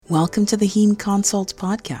Welcome to the Heme Consults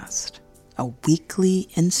Podcast, a weekly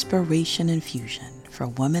inspiration infusion for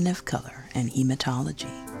women of color and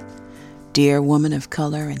hematology. Dear woman of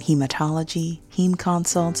color and hematology, Heme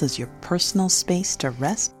Consults is your personal space to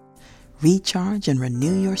rest, recharge, and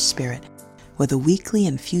renew your spirit with a weekly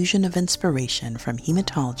infusion of inspiration from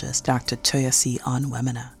hematologist Dr. Toyosi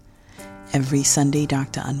Onwuemene. Every Sunday,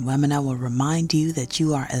 Dr. Onwuemene will remind you that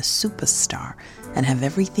you are a superstar and have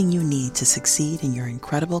everything you need to succeed in your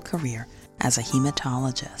incredible career as a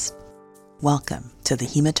hematologist. Welcome to the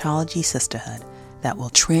Hematology Sisterhood that will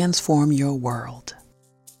transform your world.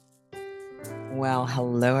 Well,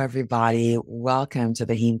 hello, everybody. Welcome to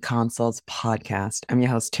the Heme Consults Podcast. I'm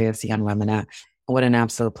your host, Toyosi Onwuemene. What an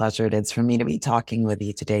absolute pleasure it is for me to be talking with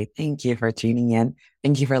you today. Thank you for tuning in.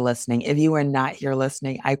 Thank you for listening. If you were not here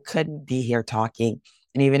listening, I couldn't be here talking.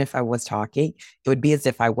 And even if I was talking, it would be as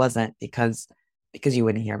if I wasn't because you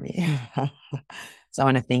wouldn't hear me. So I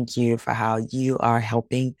want to thank you for how you are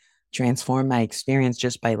helping transform my experience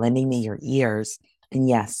just by lending me your ears. And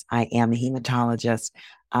yes, I am a hematologist.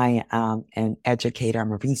 I am an educator.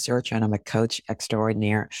 I'm a researcher and I'm a coach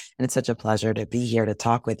extraordinaire. And it's such a pleasure to be here to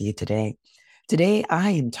talk with you today. Today,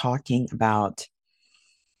 I am talking about,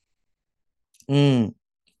 there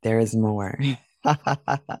is more.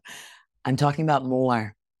 I'm talking about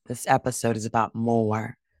more. This episode is about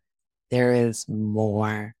more. There is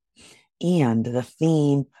more. And the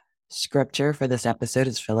theme scripture for this episode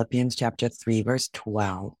is Philippians chapter 3, verse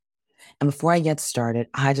 12. And before I get started,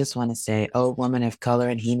 I just want to say, oh, woman of color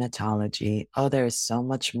in hematology, oh, there is so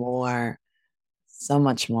much more. So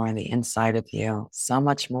much more on the inside of you, so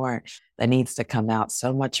much more that needs to come out,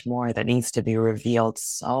 so much more that needs to be revealed,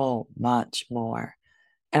 so much more.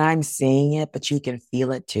 And I'm saying it, but you can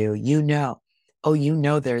feel it too. You know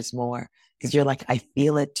there's more because you're like, I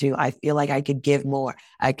feel it too. I feel like I could give more.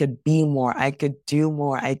 I could be more. I could do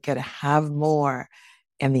more. I could have more.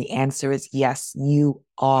 And the answer is yes, you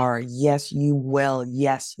are. Yes, you will.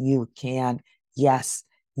 Yes, you can. Yes,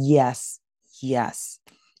 yes, yes.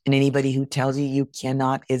 And anybody who tells you you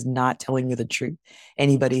cannot is not telling you the truth.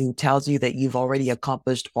 Anybody who tells you that you've already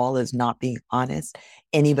accomplished all is not being honest.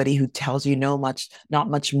 Anybody who tells you not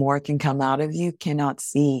much more can come out of you cannot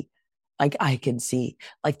see like I can see,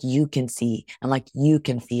 like you can see, and like you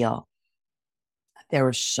can feel. There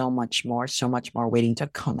is so much more waiting to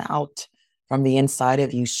come out from the inside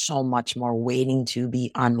of you, so much more waiting to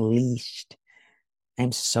be unleashed.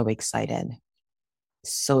 I'm so excited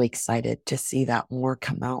to see that more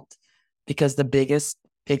come out because the biggest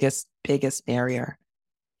barrier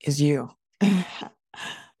is you.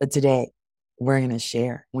 But today we're going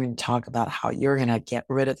to talk about how you're going to get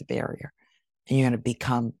rid of the barrier and you're going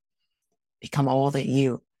to become all that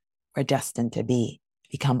you are destined to be,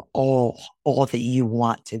 become all that you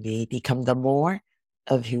want to be, become the more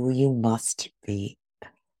of who you must be.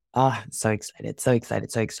 Oh, I'm so excited.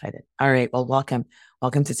 All right. Well, welcome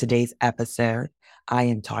to today's episode. I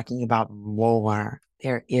am talking about more.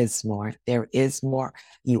 There is more.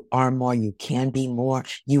 You are more. You can be more.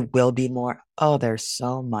 You will be more. Oh, there's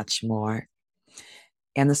so much more.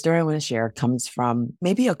 And the story I want to share comes from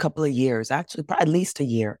maybe a couple of years, actually, at least a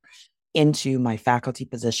year into my faculty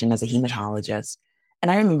position as a hematologist.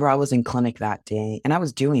 And I remember I was in clinic that day and I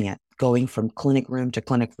was doing it, going from clinic room to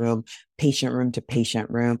clinic room, patient room to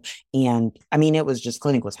patient room. And I mean,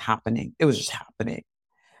 clinic was happening. It was just happening.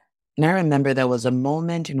 And I remember there was a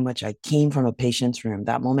moment in which I came from a patient's room.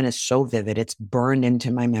 That moment is so vivid. It's burned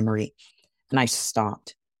into my memory. And I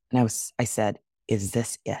stopped and I said, is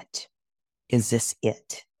this it? Is this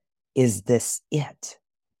it? Is this it?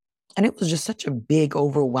 And it was just such a big,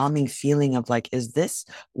 overwhelming feeling of like, is this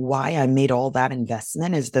why I made all that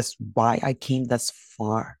investment? Is this why I came this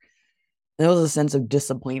far? There was a sense of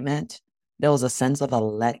disappointment. There was a sense of a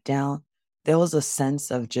letdown. There was a sense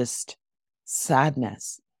of just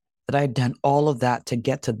sadness that I'd done all of that to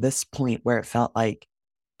get to this point where it felt like,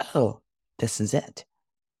 oh, this is it.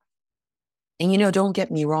 And, don't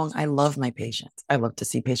get me wrong. I love my patients. I love to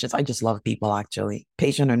see patients. I just love people, actually.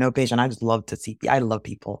 Patient or no patient, I just love to see. I love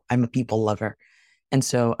people. I'm a people lover. And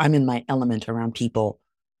so I'm in my element around people.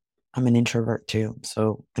 I'm an introvert too.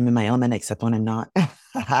 So I'm in my element except when I'm not.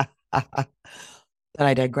 But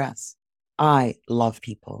I digress. I love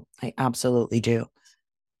people. I absolutely do.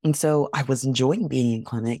 And so I was enjoying being in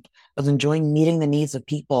clinic. I was enjoying meeting the needs of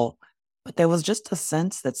people. But there was just a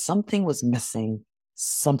sense that something was missing.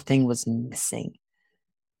 Something was missing.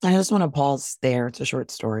 I just want to pause there. It's a short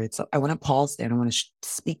story. So I want to pause there and I want to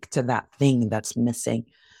speak to that thing that's missing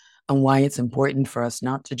and why it's important for us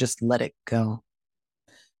not to just let it go.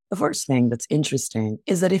 The first thing that's interesting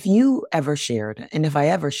is that if you ever shared, and if I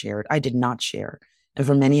ever shared, I did not share And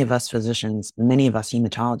for many of us physicians, many of us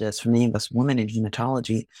hematologists, for many of us women in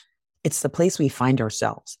hematology, it's the place we find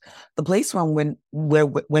ourselves. The place when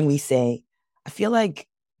we say, I feel like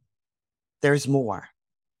there's more.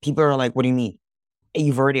 People are like, what do you mean?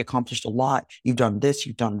 You've already accomplished a lot. You've done this,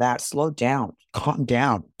 you've done that. Slow down, calm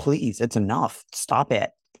down, please. It's enough. Stop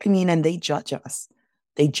it. I mean, and they judge us.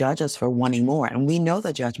 They judge us for wanting more. And we know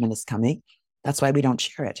the judgment is coming. That's why we don't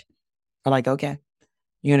share it. We're like, okay,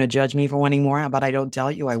 you're gonna judge me for wanting more, but I don't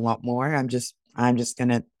tell you I want more. I'm just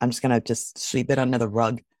gonna just sweep it under the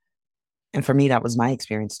rug. And for me, that was my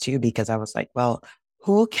experience too, because I was like, well,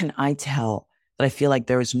 who can I tell that I feel like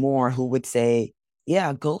there's more who would say,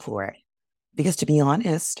 yeah, go for it? Because to be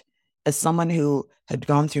honest, as someone who had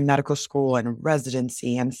gone through medical school and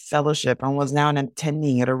residency and fellowship and was now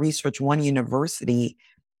attending at a Research One university,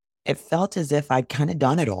 it felt as if I'd kind of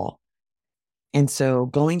done it all. And so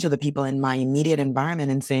going to the people in my immediate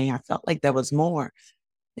environment and saying, I felt like there was more.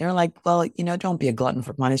 They're like, well, don't be a glutton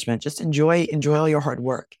for punishment. Just enjoy all your hard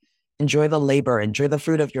work. Enjoy the labor, enjoy the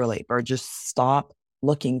fruit of your labor. Just stop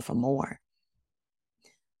looking for more.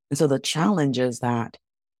 And so the challenge is that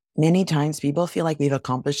many times people feel like we've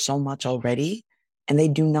accomplished so much already, and they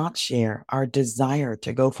do not share our desire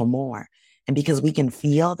to go for more. And because we can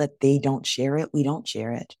feel that they don't share it, we don't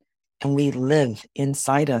share it. And we live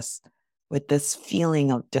inside us with this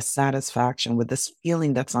feeling of dissatisfaction, with this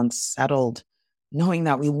feeling that's unsettled, knowing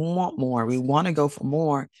that we want more, we want to go for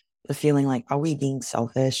more, but feeling like, are we being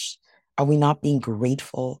selfish? Are we not being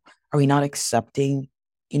grateful? Are we not accepting,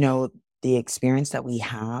 the experience that we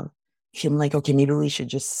have? Feeling like, okay, maybe we should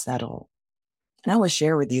just settle. And I will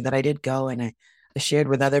share with you that I did go and I shared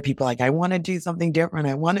with other people, like, I want to do something different.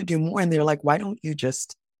 I want to do more. And they're like, why don't you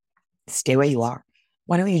just stay where you are?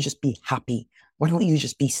 Why don't you just be happy? Why don't you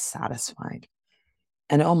just be satisfied?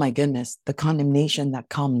 And oh my goodness, the condemnation that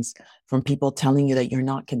comes from people telling you that you're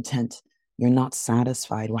not content, you're not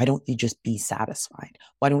satisfied. Why don't you just be satisfied?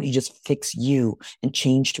 Why don't you just fix you and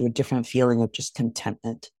change to a different feeling of just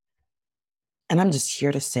contentment? And I'm just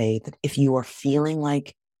here to say that if you are feeling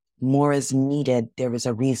like more is needed, there is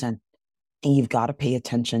a reason. And you've got to pay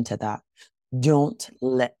attention to that. Don't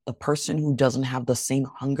let the person who doesn't have the same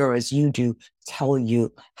hunger as you do tell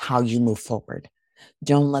you how you move forward.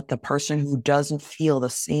 Don't let the person who doesn't feel the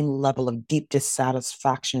same level of deep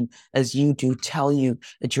dissatisfaction as you do tell you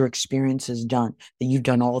that your experience is done, that you've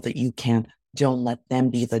done all that you can. Don't let them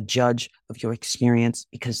be the judge of your experience,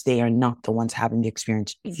 because they are not the ones having the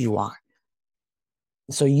experience. You are.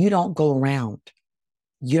 So you don't go around.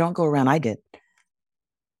 I did,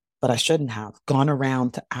 but I shouldn't have gone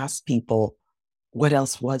around to ask people what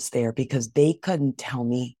else was there, because they couldn't tell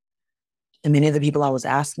me. And many of the people I was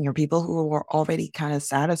asking are people who were already kind of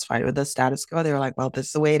satisfied with the status quo. They were like, well, this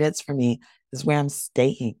is the way it is for me. This is where I'm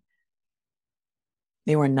staying.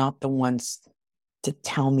 They were not the ones to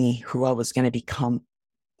tell me who I was going to become.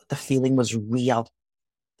 The feeling was real.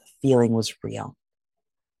 The feeling was real.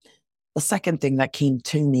 The second thing that came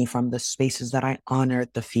to me from the space is that I honored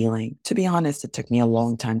the feeling. To be honest, it took me a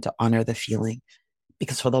long time to honor the feeling,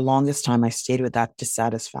 because for the longest time I stayed with that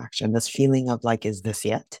dissatisfaction, this feeling of like, is this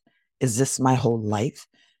it? Is this my whole life?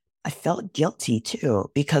 I felt guilty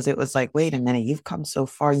too, because it was like, wait a minute, you've come so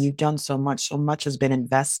far, you've done so much has been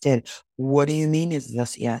invested. What do you mean, is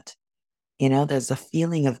this yet? There's a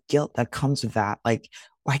feeling of guilt that comes with that. Like,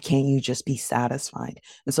 why can't you just be satisfied?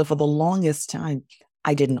 And so for the longest time,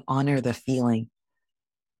 I didn't honor the feeling.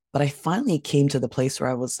 But I finally came to the place where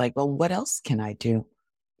I was like, well, what else can I do?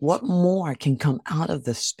 What more can come out of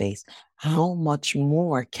this space? How much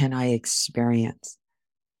more can I experience?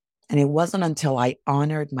 And it wasn't until I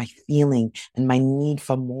honored my feeling and my need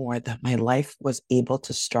for more that my life was able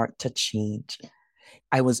to start to change.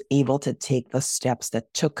 I was able to take the steps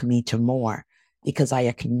that took me to more, because I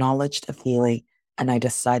acknowledged the feeling and I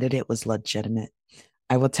decided it was legitimate.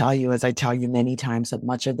 I will tell you, as I tell you many times, that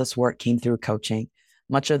much of this work came through coaching.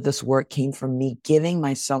 Much of this work came from me giving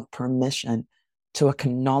myself permission to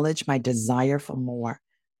acknowledge my desire for more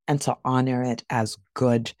and to honor it as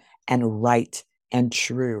good and right and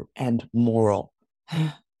true and moral.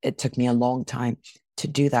 It took me a long time to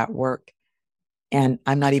do that work. And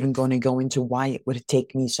I'm not even going to go into why it would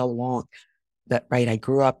take me so long. But right, I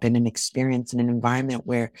grew up in an experience, in an environment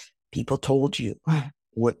where people told you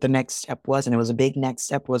what the next step was, and it was a big next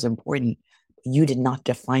step, was important. You did not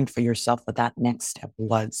define for yourself what that next step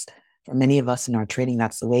was. For many of us in our training,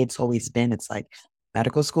 that's the way it's always been. It's like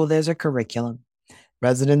medical school, there's a curriculum.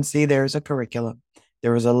 Residency, there's a curriculum.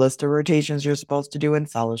 There was a list of rotations you're supposed to do in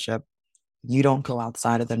fellowship. You don't go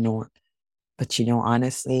outside of the norm. But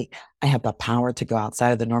honestly, I had the power to go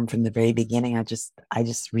outside of the norm from the very beginning. I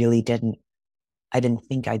just really didn't. I didn't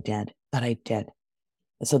think I did, but I did.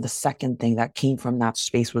 And so the second thing that came from that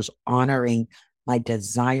space was honoring my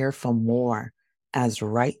desire for more as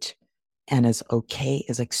right and as okay,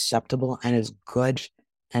 as acceptable and as good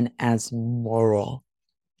and as moral.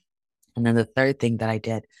 And then the third thing that I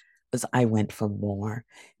did was I went for more.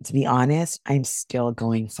 To be honest, I'm still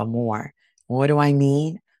going for more. What do I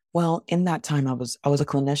mean? Well, in that time I was a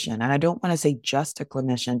clinician, and I don't want to say just a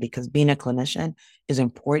clinician because being a clinician is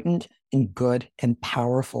important and good and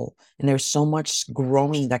powerful. And there's so much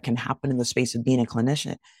growing that can happen in the space of being a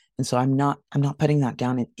clinician. And so I'm not putting that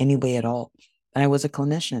down in any way at all. But I was a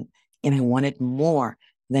clinician and I wanted more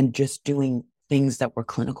than just doing things that were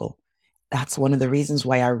clinical. That's one of the reasons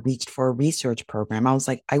why I reached for a research program. I was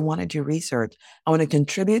like, I want to do research. I want to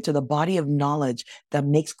contribute to the body of knowledge that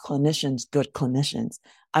makes clinicians good clinicians.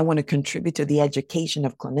 I want to contribute to the education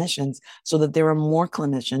of clinicians so that there are more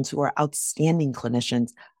clinicians who are outstanding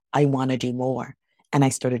clinicians. I want to do more. And I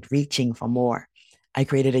started reaching for more. I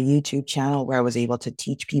created a YouTube channel where I was able to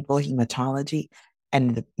teach people hematology.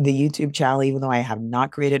 And the YouTube channel, even though I have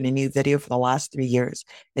not created a new video for the last 3 years,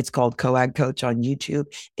 it's called Coag Coach on YouTube.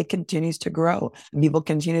 It continues to grow. And people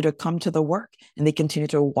continue to come to the work and they continue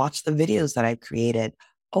to watch the videos that I've created.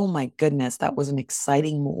 Oh my goodness, that was an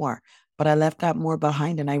exciting more. But I left that more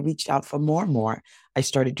behind and I reached out for more. I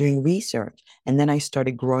started doing research and then I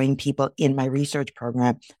started growing people in my research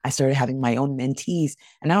program. I started having my own mentees.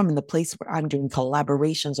 And now I'm in the place where I'm doing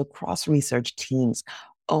collaborations across research teams.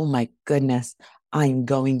 Oh my goodness, I'm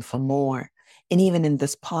going for more. And even in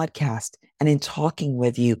this podcast and in talking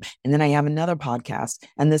with you, and then I have another podcast.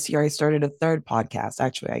 And this year I started a third podcast.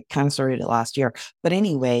 Actually, I kind of started it last year. But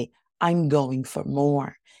anyway, I'm going for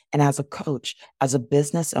more. And as a coach, as a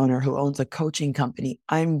business owner who owns a coaching company,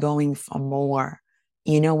 I'm going for more.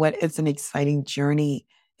 You know what? It's an exciting journey.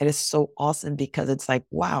 It is so awesome because it's like,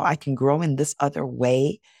 wow, I can grow in this other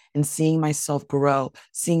way. And seeing myself grow,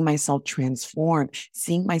 seeing myself transform,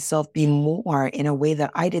 seeing myself be more in a way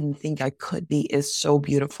that I didn't think I could be is so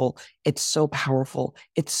beautiful. It's so powerful.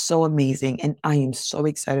 It's so amazing. And I am so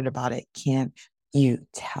excited about it. Can you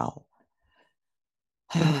tell?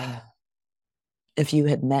 If you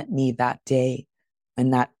had met me that day when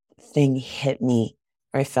that thing hit me,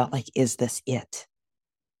 where I felt like, is this it?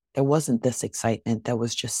 There wasn't this excitement. There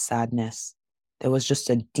was just sadness. There was just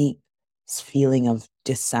a deep feeling of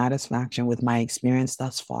dissatisfaction with my experience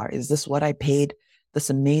thus far. Is this what I paid this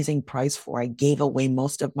amazing price for? I gave away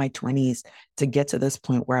most of my 20s to get to this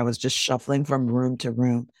point where I was just shuffling from room to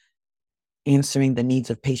room, answering the needs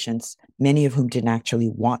of patients, many of whom didn't actually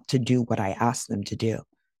want to do what I asked them to do.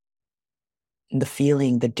 And the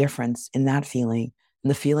feeling, the difference in that feeling, and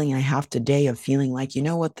the feeling I have today of feeling like, you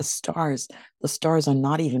know what, the stars are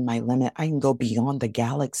not even my limit. I can go beyond the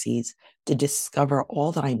galaxies to discover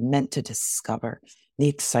all that I meant to discover. The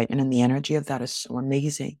excitement and the energy of that is so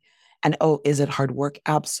amazing. And oh, is it hard work?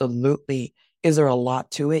 Absolutely. Is there a lot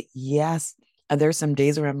to it? Yes. Are there some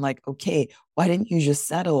days where I'm like, okay, why didn't you just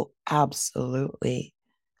settle? Absolutely.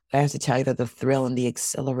 I have to tell you that the thrill and the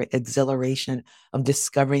exhilaration of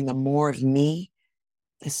discovering the more of me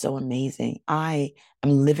is so amazing. I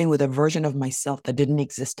am living with a version of myself that didn't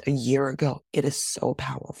exist a year ago. It is so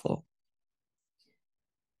powerful.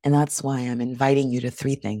 And that's why I'm inviting you to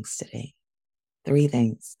 3 things today. 3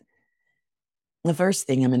 things. The first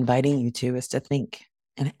thing I'm inviting you to is to think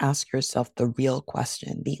and ask yourself the real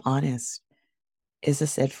question. Be honest. Is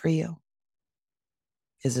this it for you?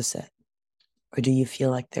 Is this it? Or do you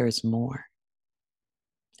feel like there is more?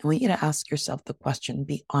 I want you to ask yourself the question,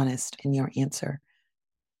 be honest in your answer.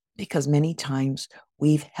 Because many times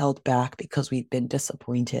we've held back because we've been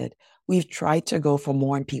disappointed. We've tried to go for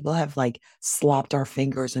more and people have like slapped our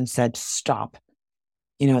fingers and said, stop.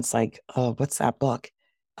 You know, it's like, oh, what's that book?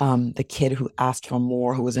 The kid who asked for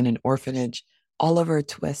more, who was in an orphanage. Oliver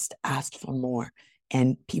Twist asked for more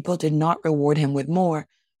and people did not reward him with more.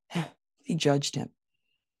 They judged him.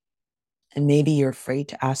 And maybe you're afraid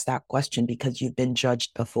to ask that question because you've been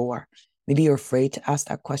judged before. Maybe you're afraid to ask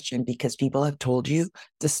that question because people have told you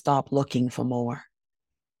to stop looking for more.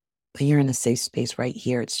 But you're in a safe space right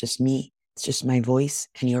here. It's just me. It's just my voice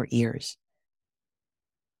and your ears.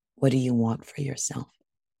 What do you want for yourself?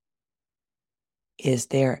 Is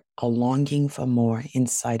there a longing for more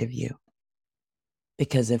inside of you?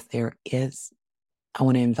 Because if there is, I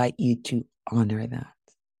want to invite you to honor that.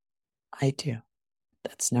 I do.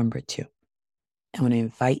 That's number 2. I want to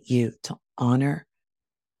invite you to honor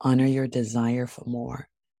your desire for more.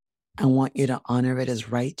 I want you to honor it as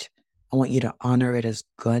right. I want you to honor it as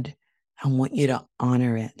good. I want you to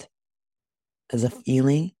honor it as a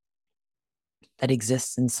feeling that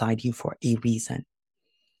exists inside you for a reason.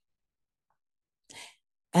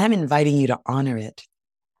 I'm inviting you to honor it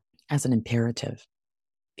as an imperative,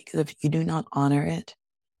 because if you do not honor it,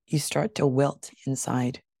 you start to wilt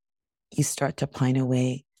inside. You start to pine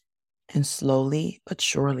away, and slowly but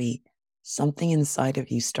surely, something inside of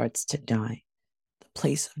you starts to die. The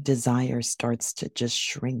place of desire starts to just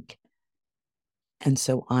shrink. And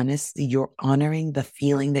so honestly, you're honoring the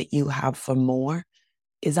feeling that you have for more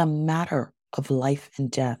is a matter of life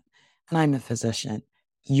and death. And I'm a physician.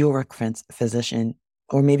 You're a physician,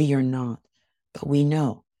 or maybe you're not. But we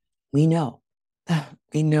know, we know,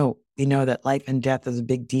 we know that life and death is a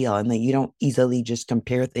big deal and that you don't easily just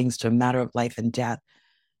compare things to a matter of life and death.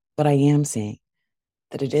 But I am saying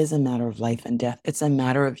that it is a matter of life and death. It's a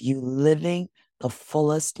matter of you living the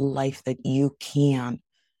fullest life that you can.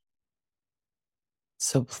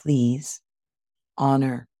 So please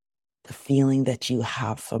honor the feeling that you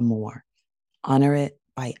have for more. Honor it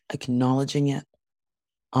by acknowledging it.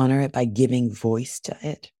 Honor it by giving voice to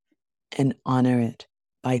it. And honor it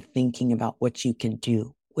by thinking about what you can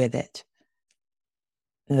do with it.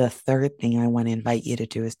 The third thing I want to invite you to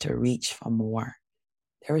do is to reach for more.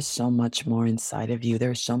 There is so much more inside of you.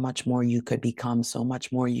 There's so much more you could become, so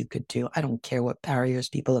much more you could do. I don't care what barriers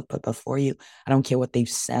people have put before you. I don't care what they've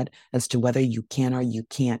said as to whether you can or you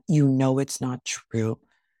can't. You know it's not true.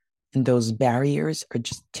 And those barriers are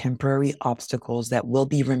just temporary obstacles that will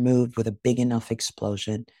be removed with a big enough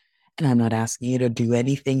explosion. And I'm not asking you to do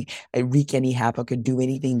anything, wreak any havoc or do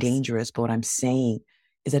anything dangerous. But what I'm saying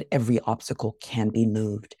is that every obstacle can be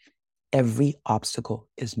moved. Every obstacle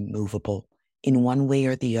is movable. In one way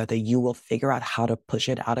or the other, you will figure out how to push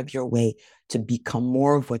it out of your way to become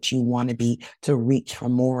more of what you want to be, to reach for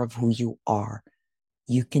more of who you are.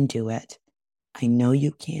 You can do it. I know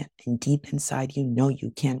you can. And deep inside, you know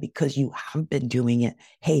you can because you have been doing it.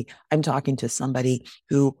 Hey, I'm talking to somebody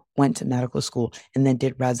who went to medical school and then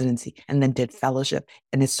did residency and then did fellowship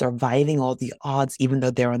and is surviving all the odds, even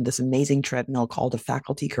though they're on this amazing treadmill called a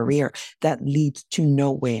faculty career that leads to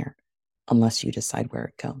nowhere unless you decide where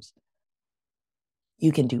it goes.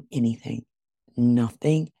 You can do anything.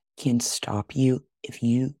 Nothing can stop you if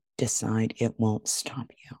you decide it won't stop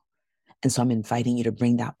you. And so I'm inviting you to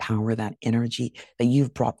bring that power, that energy that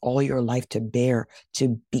you've brought all your life to bear,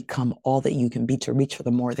 to become all that you can be, to reach for the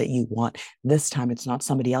more that you want. This time, it's not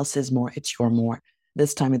somebody else's more, it's your more.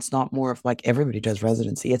 This time, it's not more of like everybody does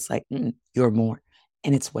residency. It's like, you're more.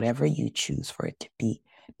 And it's whatever you choose for it to be.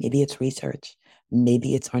 Maybe it's research.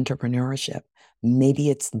 Maybe it's entrepreneurship. Maybe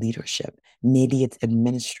it's leadership. Maybe it's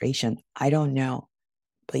administration. I don't know.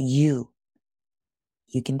 But you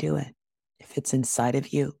can do it. If it's inside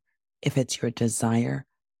of you, if it's your desire,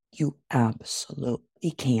 you absolutely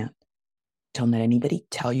can. Don't let anybody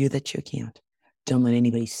tell you that you can't. Don't let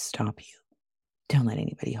anybody stop you. Don't let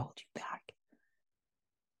anybody hold you back.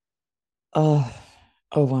 Oh,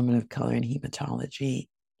 a woman of color in hematology,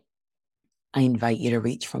 I invite you to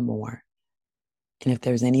reach for more. And if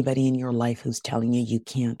there's anybody in your life who's telling you you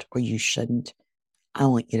can't or you shouldn't, I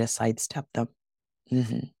want you to sidestep them.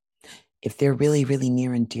 If they're really, really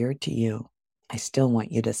near and dear to you, I still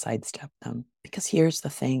want you to sidestep them. Because here's the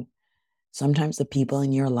thing. Sometimes the people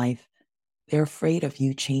in your life, they're afraid of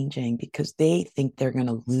you changing because they think they're going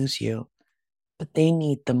to lose you. But they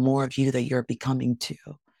need the more of you that you're becoming too.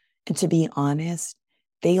 And to be honest,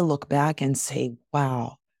 they look back and say,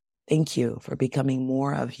 wow, thank you for becoming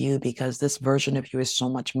more of you because this version of you is so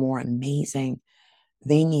much more amazing.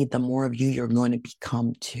 They need the more of you you're going to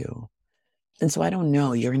become too. And so I don't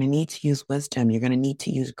know, you're going to need to use wisdom. You're going to need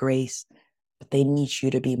to use grace, but they need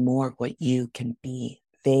you to be more of what you can be.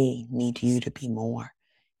 They need you to be more.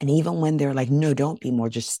 And even when they're like, no, don't be more,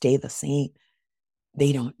 just stay the same.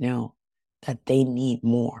 They don't know that they need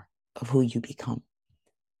more of who you become.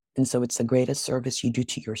 And so it's the greatest service you do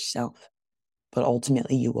to yourself. But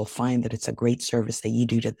ultimately, you will find that it's a great service that you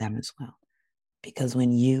do to them as well. Because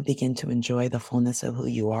when you begin to enjoy the fullness of who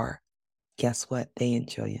you are, guess what? They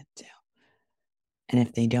enjoy it too. And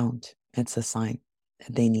if they don't, it's a sign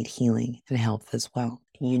that they need healing and health as well.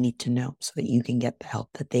 You need to know so that you can get the help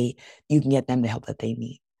that you can get them the help that they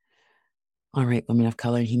need. All right, women of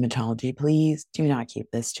color in hematology, please do not keep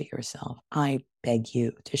this to yourself. I beg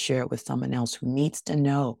you to share it with someone else who needs to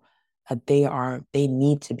know that they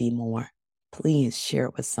need to be more. Please share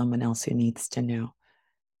it with someone else who needs to know.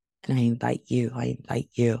 And I invite you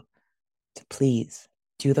to please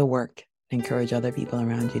do the work, encourage other people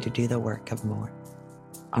around you to do the work of more.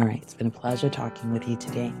 All right, it's been a pleasure talking with you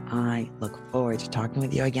today. I look forward to talking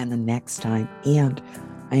with you again the next time. And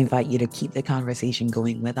I invite you to keep the conversation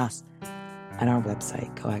going with us at our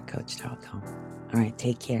website, coedcoach.com. All right,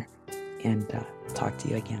 take care and talk to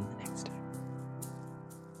you again the next time.